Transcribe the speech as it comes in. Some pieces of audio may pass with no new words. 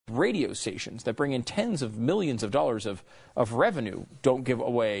radio stations that bring in tens of millions of dollars of revenue don't give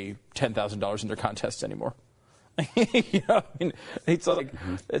away $10,000 in their contests anymore. You know, I mean, it's like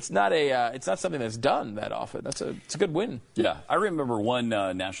it's not something that's done that often. It's a good win. Yeah, I remember one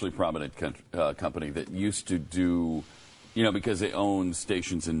nationally prominent company that used to do, you know, because they own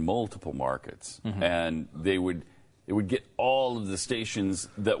stations in multiple markets, and it would get all of the stations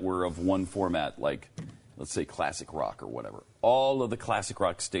that were of one format, like let's say classic rock or whatever. All of the classic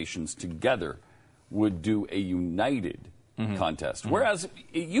rock stations together would do a united contest, whereas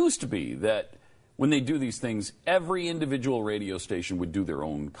it used to be that when they do these things, every individual radio station would do their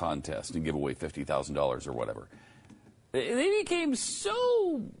own contest and give away $50,000 or whatever. They became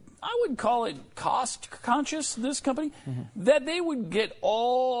so, I would call it cost conscious, this company, that they would get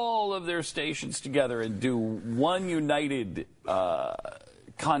all of their stations together and do one united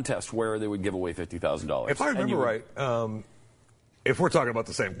contest where they would give away $50,000. If I remember right, if we're talking about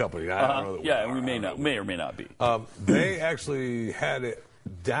the same company, I don't know that yeah, we may or may not be. They actually had it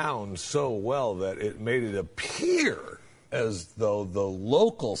down so well that it made it appear as though the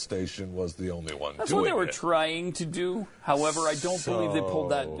local station was the only one That's doing what they were it. trying to do. However, I don't believe they pulled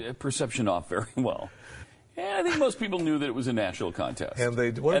that perception off very well. And I think most people knew that it was a national contest. And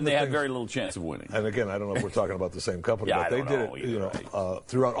they had very little chance of winning. And again, I don't know if we're talking about the same company, Yeah, but they did it, you know,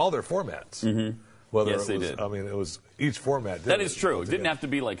 throughout all their formats. Whether Yes, it they was, did. I mean, it was each format. Did That it is true. It once didn't again. have to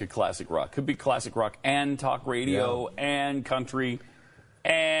be like a classic rock. Could be classic rock and talk radio and country.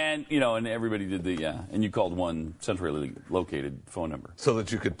 And, you know, and everybody did and you called one centrally located phone number. So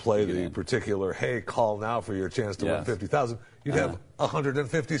that you could play the particular, hey, call now for your chance to win $50,000. You'd have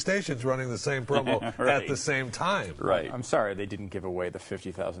 150 stations running the same promo at the same time. Right. I'm sorry they didn't give away the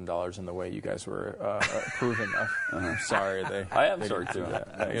 $50,000 in the way you guys were approving of. I'm sorry I am sorry too.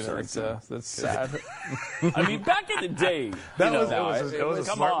 That's sad. I mean, back in the day, It was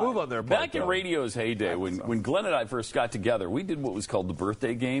a smart move on their part. Back in radio's heyday, when Glenn and I first got together, we did what was called the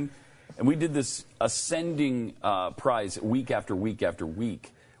birthday game, and we did this ascending prize week after week after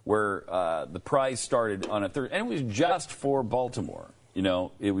week, where the prize started on a Thursday, and it was just for Baltimore. You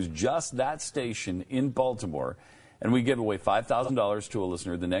know, it was just that station in Baltimore, and we gave away $5,000 to a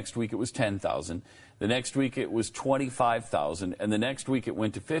listener. The next week it was $10,000. The next week it was $25,000, and the next week it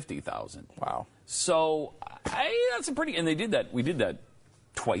went to $50,000. Wow. So that's a pretty, and they did that. We did that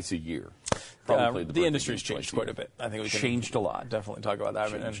twice a year. The industry's changed quite a bit. I think we can changed a lot. Definitely talk about that.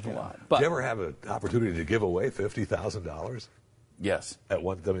 Changed a lot. But Did you ever have an opportunity to give away $50,000 Yes. at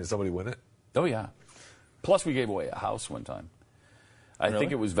one? I mean, somebody win it? Oh yeah. Plus, we gave away a house one time. I Really?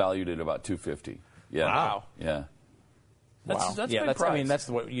 think it was valued at about $250. Yeah. Wow. Yeah. Wow. That's yeah, a big prize. I mean, that's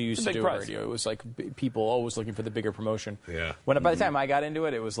what you used It's a to big do on prize. radio. It was like people always looking for the bigger promotion. Yeah. By the time I got into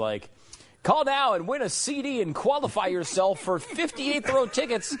it, it was like, call now and win a CD and qualify yourself for 58th row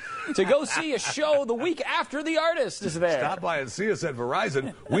tickets to go see a show the week after the artist is there. Stop by and see us at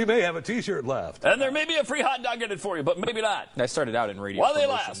Verizon. We may have a T-shirt left. And there may be a free hot dog in it for you, but maybe not. I started out in radio While they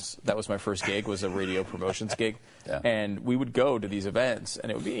promotions. last. That was my first gig, was a radio promotions gig. Yeah. And we would go to these events,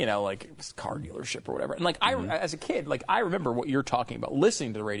 and it would be, you know, like a car dealership or whatever. And, like, as a kid, like, I remember what you're talking about,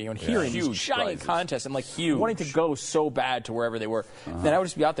 listening to the radio and hearing these Huge giant prizes. contests and, like, wanting to go so bad to wherever they were. Then I would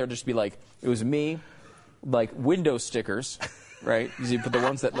just be out there, just be like, it was me, like, window stickers. Right, you put the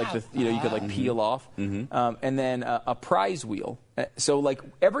ones that like you could like peel off, and then a prize wheel. So like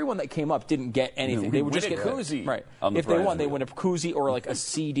everyone that came up didn't get anything. They would win just a get koozie right. on the If they prize won, they wheel. win a koozie or like a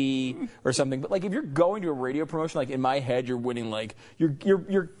CD or something. But like if you're going to a radio promotion, like in my head, you're winning like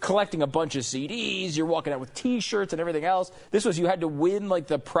you're collecting a bunch of CDs. You're walking out with T-shirts and everything else. This was you had to win like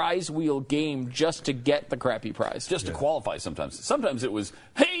the prize wheel game just to get the crappy prize. Just to qualify sometimes. Sometimes it was,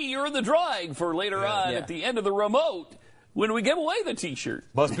 hey, you're in the drawing for later on at the end of the remote when we give away the T-shirt.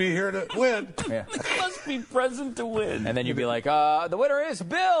 Must be here to win. Yeah. Must be present to win. And then you'd be like, the winner is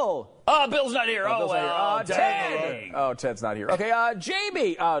Bill. Oh, Bill's not here. Bill's not here. well, Ted. dang. Oh, Ted's not here. Okay,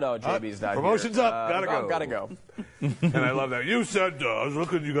 Jamie. Oh, no, Jamie's not promotion's here. up. Gotta go. Gotta go. And I love that. You said, I was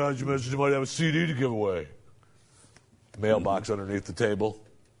looking at you guys, you mentioned you might have a CD to give away. Mailbox underneath the table.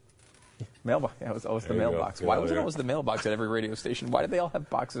 Mailbox. Yeah, it was always the There you mailbox. go. Why Yeah, was it there. always the mailbox at every radio station? Why did they all have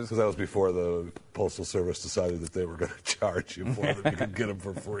boxes? Because that was before the Postal Service decided that they were going to charge you for them. You could get them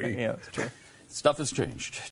for free. Yeah, that's true. Stuff has changed.